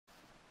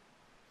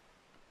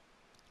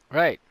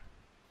Right,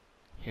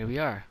 here we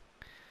are.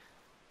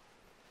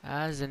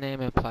 As the name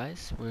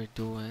implies, we're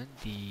doing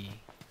the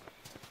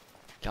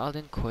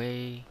Galdin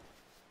Quay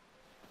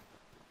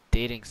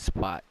dating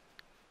spot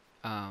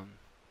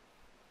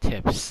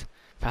tips.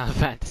 Final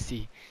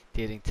Fantasy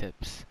dating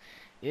tips.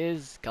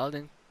 Is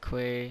Galdin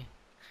Quay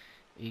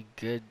a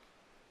good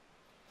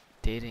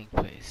dating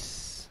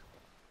place?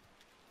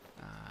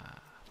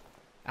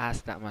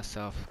 Asked that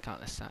myself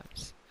countless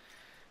times.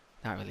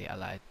 Not really, I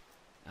lied.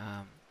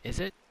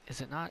 Is it? Is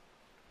it not?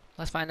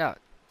 Let's find out.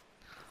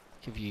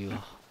 Give you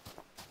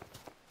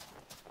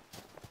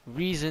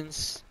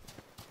reasons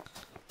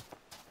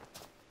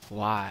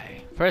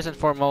why. First and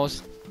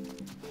foremost,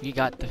 we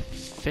got the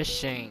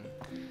fishing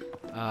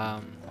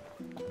dock.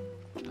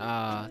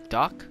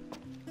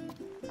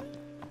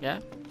 Yeah,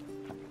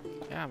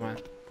 man.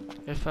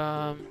 If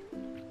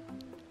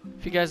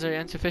you guys are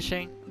into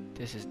fishing,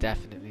 this is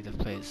definitely the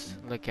place.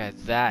 Look at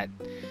that.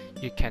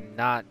 You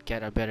cannot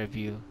get a better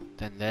view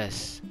than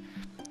this.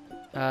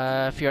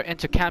 If you're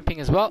into camping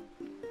as well,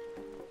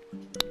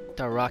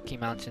 the Rocky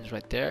Mountains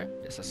right there.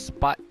 There's a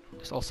spot.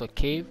 There's also a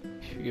cave.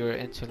 If you're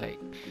into like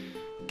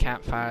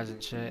campfires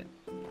and shit,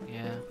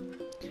 yeah,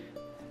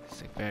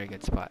 it's a very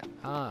good spot.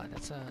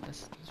 That's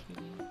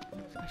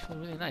actually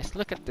really nice.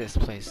 Look at this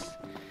place.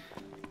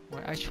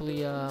 We're actually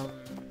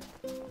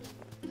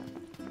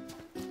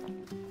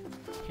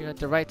here at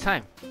the right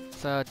time.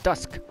 It's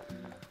dusk.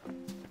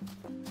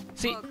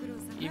 See,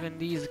 even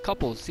these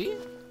couples. See,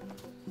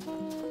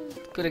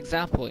 good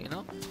example, you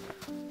know.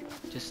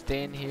 Just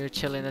staying here,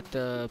 chilling at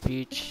the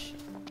beach,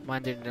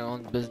 minding their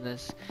own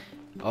business.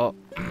 Oh,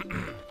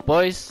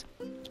 boys,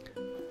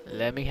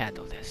 let me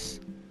handle this.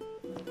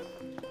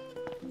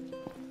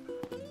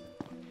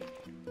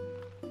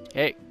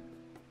 Hey,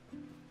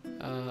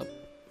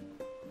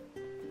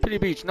 pretty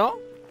beach, no?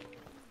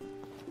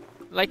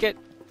 Like it?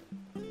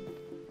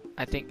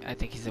 I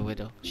think he's a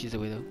widow. She's a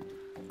widow.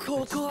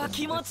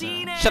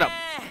 Shut up.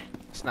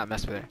 Let's not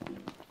mess with her.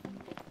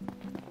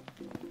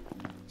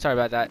 Sorry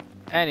about that.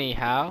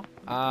 Anyhow,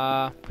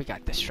 we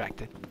got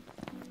distracted.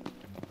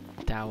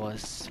 That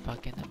was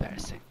fucking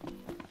embarrassing.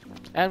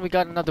 And we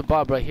got another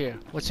Bob right here.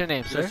 What's your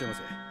name, sir?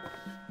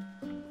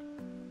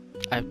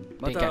 I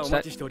didn't catch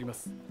that.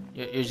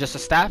 You're just a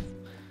staff?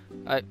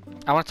 I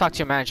want to talk to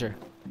your manager.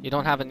 You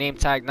don't have a name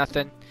tag,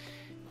 nothing.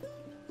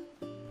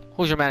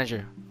 Who's your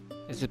manager?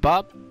 Is it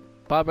Bob?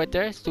 Bob right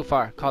there? It's too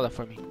far. Call it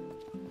for me.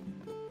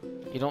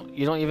 You don't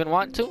even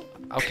want to?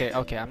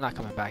 Okay, I'm not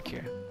coming back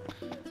here.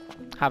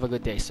 Have a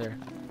good day, sir.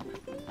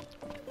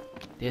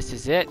 This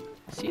is it.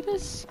 See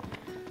this?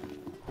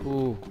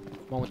 Ooh,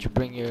 why don't you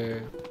bring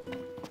your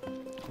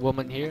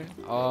woman here?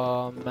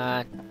 Oh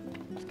man,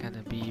 it's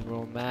gonna be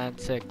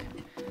romantic.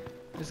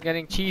 It's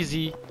getting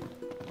cheesy,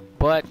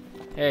 but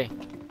hey,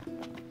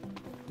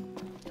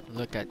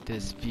 look at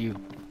this view.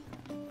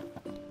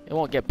 It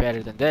won't get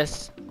better than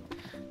this.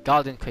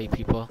 Galdin Quay,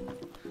 people.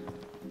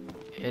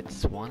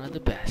 It's one of the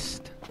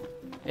best,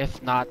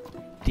 if not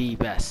the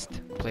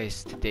best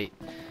place to date.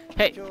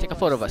 Hey, take a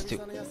photo of us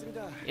too.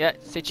 Yeah,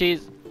 say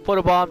cheese.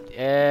 Photo bombed.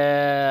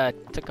 Yeah,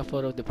 took a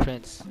photo of the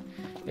prince.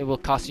 It will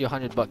cost you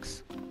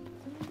 $100.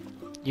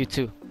 You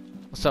too.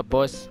 What's up,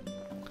 boys?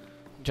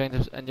 Enjoying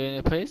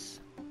the place?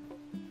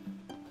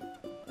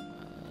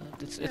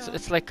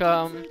 It's like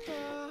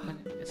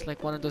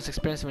one of those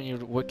experiences when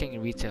you're working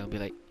in retail. Be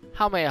like,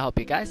 how may I help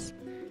you guys?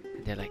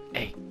 And they're like,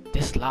 hey,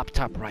 this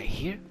laptop right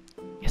here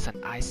is an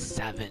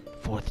i7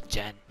 4th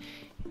gen.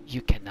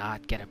 You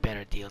cannot get a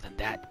better deal than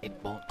that. It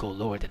won't go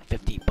lower than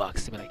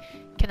 $50. Be like,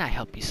 can I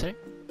help you, sir?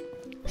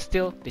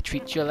 Still, they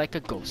treat you like a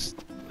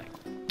ghost. Like,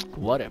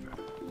 whatever.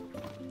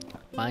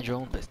 Mind your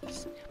own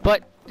business.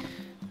 But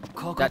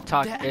that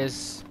talk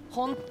is.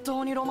 See?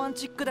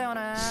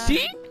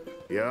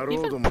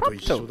 Even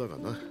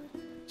Prompto.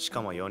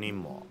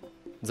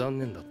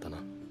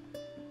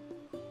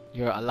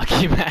 You're a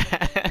lucky man.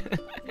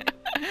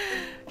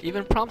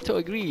 Even Prompto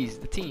agrees.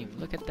 The team.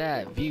 Look at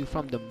that view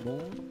from the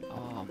moon.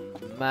 Oh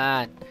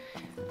man.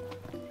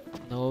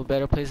 No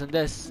better place than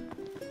this.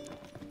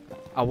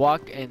 I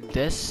walk in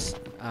this.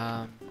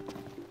 I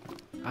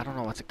don't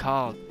know what's it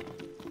called.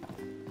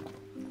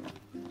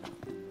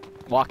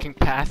 Walking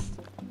path,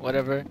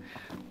 whatever.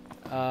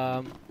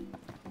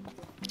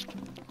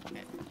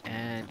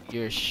 And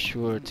you're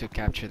sure to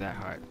capture that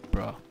heart,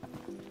 bro.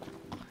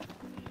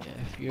 Yeah,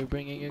 if you're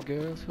bringing your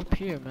girl to a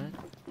pier, man.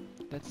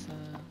 That's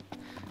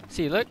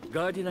See, look.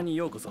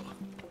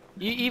 You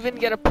even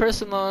get a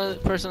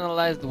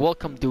personalized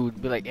welcome,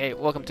 dude. Be like, hey,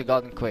 welcome to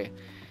Galdin Quay.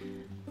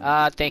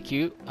 Thank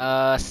you.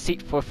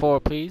 Seat for 4,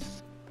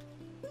 please.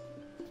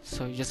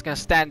 So you're just gonna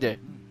stand there.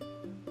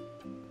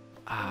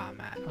 Ah,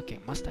 man. Okay,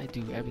 must I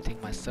do everything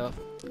myself?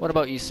 What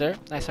about you, sir?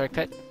 Nice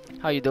haircut.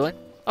 How you doing?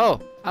 Oh,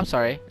 I'm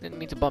sorry. I didn't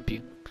mean to bump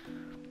you.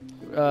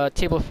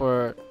 Table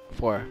for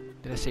 4.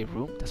 Did I say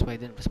room? That's why I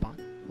didn't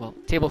respond. Well,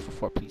 table for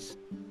 4, please.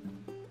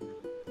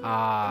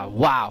 Ah,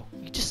 wow.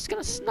 You're just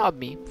gonna snub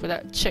me for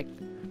that chick.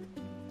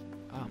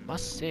 I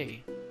must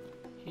say,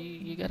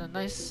 you got a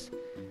nice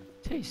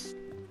taste.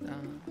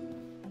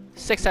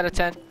 6 out of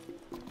 10.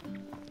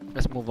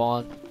 let's move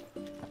on.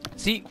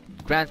 See,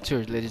 Grand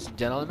Tour, ladies and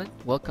gentlemen.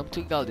 Welcome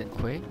to Galdin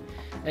Quay.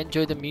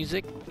 Enjoy the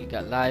music. You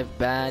got live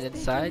band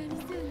inside.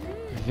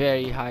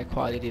 Very high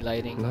quality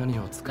lighting.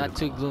 Not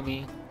too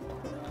gloomy.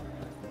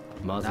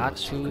 Not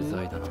too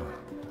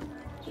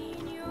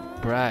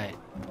bright.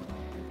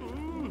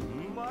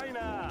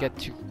 Get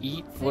to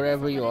eat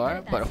wherever you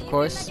are, but of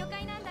course,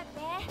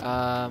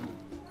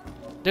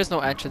 there's no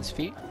entrance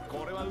fee.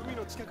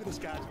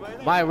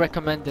 My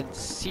recommended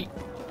seat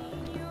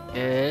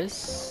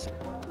is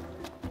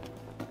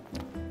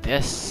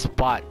this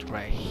spot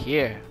right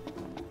here.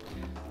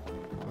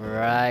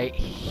 Right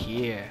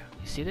here.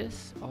 You see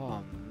this?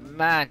 Oh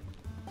man.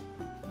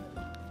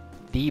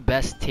 The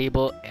best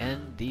table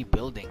in the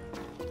building.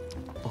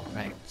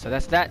 Right, so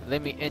that's that.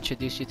 Let me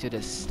introduce you to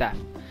the staff.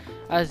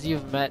 As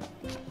you've met,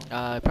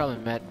 probably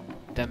met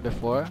them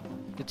before.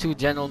 The two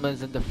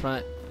gentlemen in the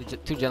front. The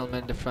two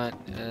gentlemen in the front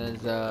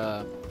is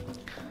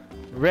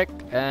Rick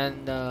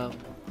and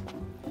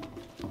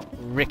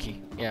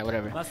Ricky. Yeah,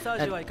 whatever.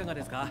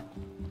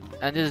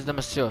 And this is the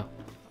monsieur.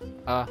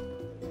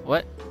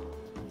 What?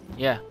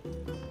 Yeah.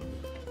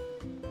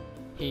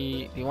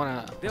 You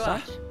want a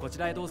massage?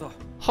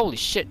 Holy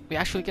shit! We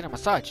actually get a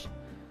massage.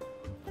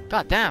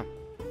 God damn.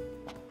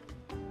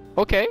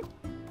 Okay.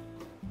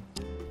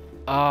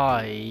 Oh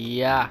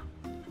yeah.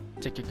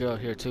 Take your girl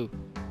here too.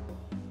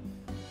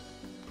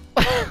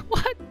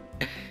 What?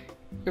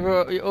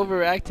 You're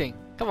overacting.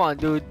 Come on,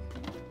 dude.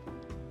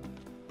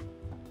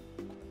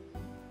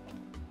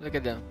 Look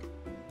at them.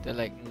 They're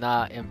like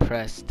not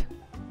impressed.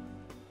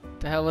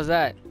 The hell was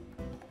that?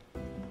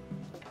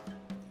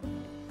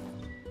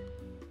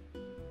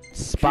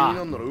 Spa.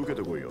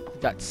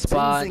 Got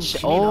spa and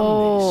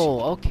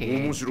oh,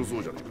 okay.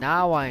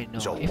 Now I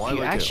know. If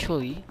you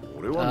actually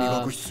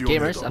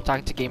gamers, I'm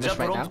talking to gamers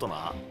right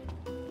now.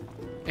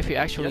 If you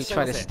actually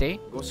try to stay,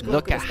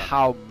 look at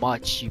how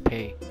much you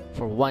pay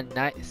for one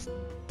night. It's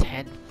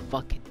 10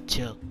 fucking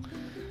chill.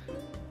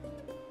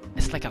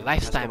 It's like a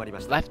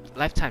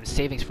lifetime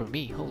savings for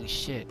me. Holy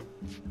shit.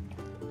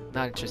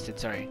 Not interested,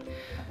 sorry.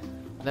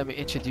 Let me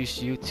introduce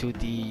you to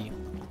the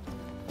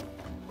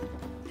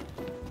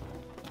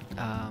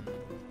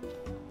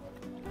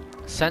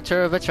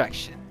center of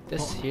attraction.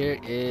 This here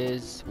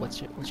is what's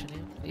your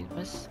name,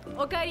 miss?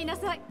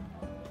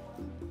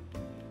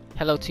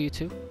 Hello to you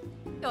too.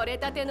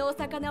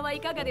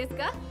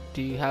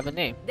 Do you have a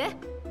name?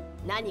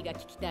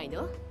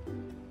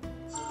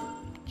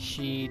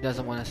 She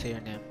doesn't want to say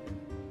her name,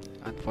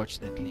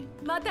 unfortunately.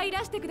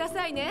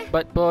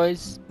 But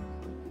boys,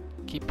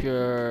 keep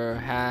your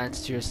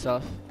hands to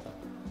yourself.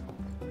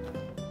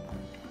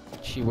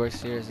 She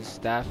works here as a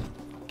staff.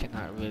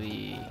 Cannot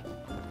really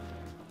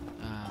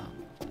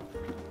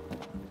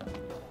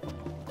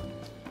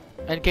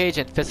engage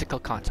in physical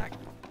contact.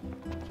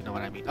 You know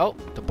what I mean? Oh,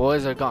 the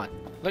boys are gone.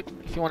 Look,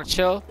 if you want to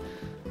chill,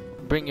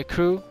 bring your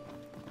crew.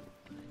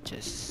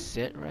 Just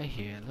sit right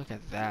here. Look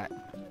at that.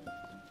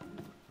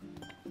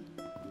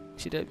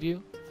 See that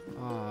view?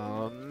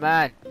 Oh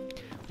man.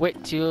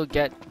 Wait till you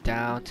get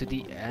down to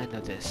the end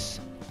of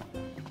this.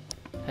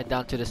 Head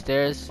down to the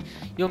stairs.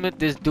 You'll meet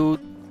this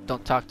dude.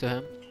 Don't talk to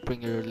him.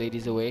 Bring your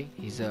ladies away.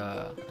 He's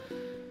that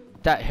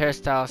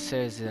hairstyle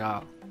says it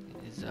all.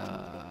 He's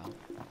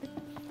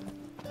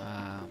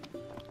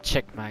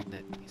chick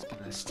magnet. He's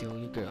gonna steal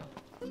your girl.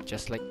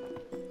 Just like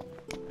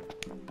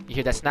you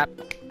hear that snap?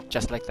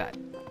 Just like that.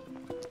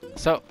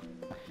 So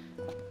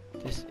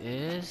this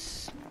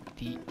is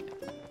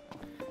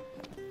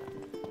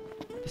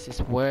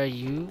where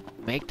you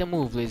make the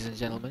move, ladies and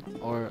gentlemen,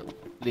 or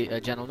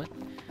gentlemen.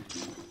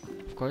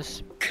 Of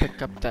course,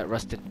 pick up that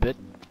rusted bit.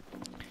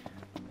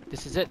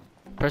 This is it.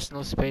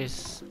 Personal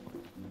space.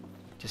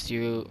 Just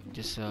you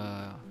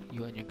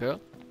and your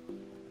girl.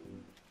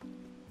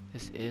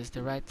 This is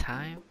the right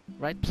time,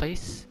 right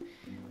place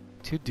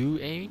to do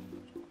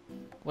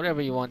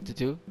whatever you want to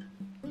do.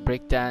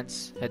 Break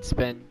dance, head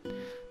spin,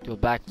 do a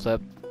back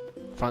flip,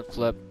 front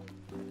flip,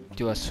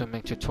 do a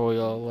swimming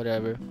tutorial,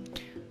 whatever.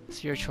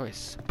 It's your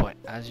choice. But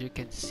as you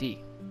can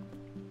see,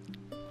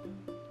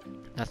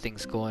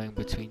 nothing's going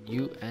between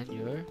you and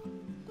your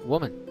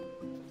woman.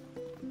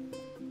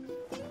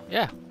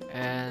 Yeah,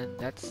 and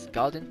that's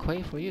Galdin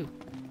Quay for you.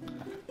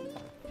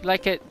 If you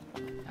like it,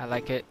 I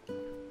like it.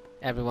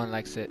 Everyone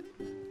likes it.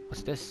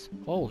 What's this?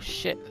 Oh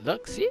shit,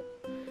 look, see?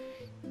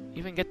 You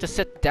even get to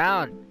sit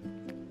down.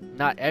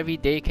 Not every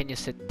day can you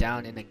sit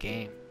down in a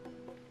game.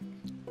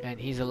 And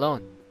he's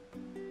alone,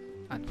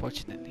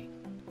 unfortunately.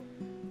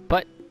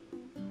 But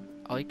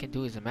all you can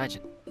do is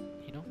imagine,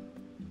 you know?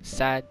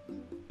 Sad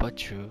but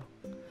true.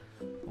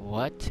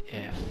 What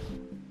if?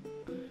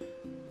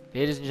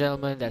 Ladies and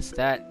gentlemen, that's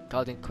that.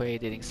 Galdin Quay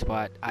dating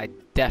spot. I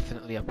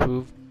definitely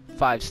approve.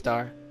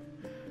 5-star.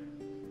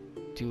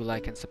 Do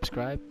like and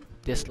subscribe.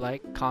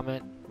 Dislike,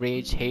 comment,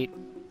 rage, hate.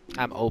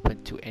 I'm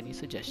open to any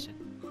suggestion.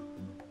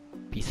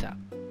 Peace out.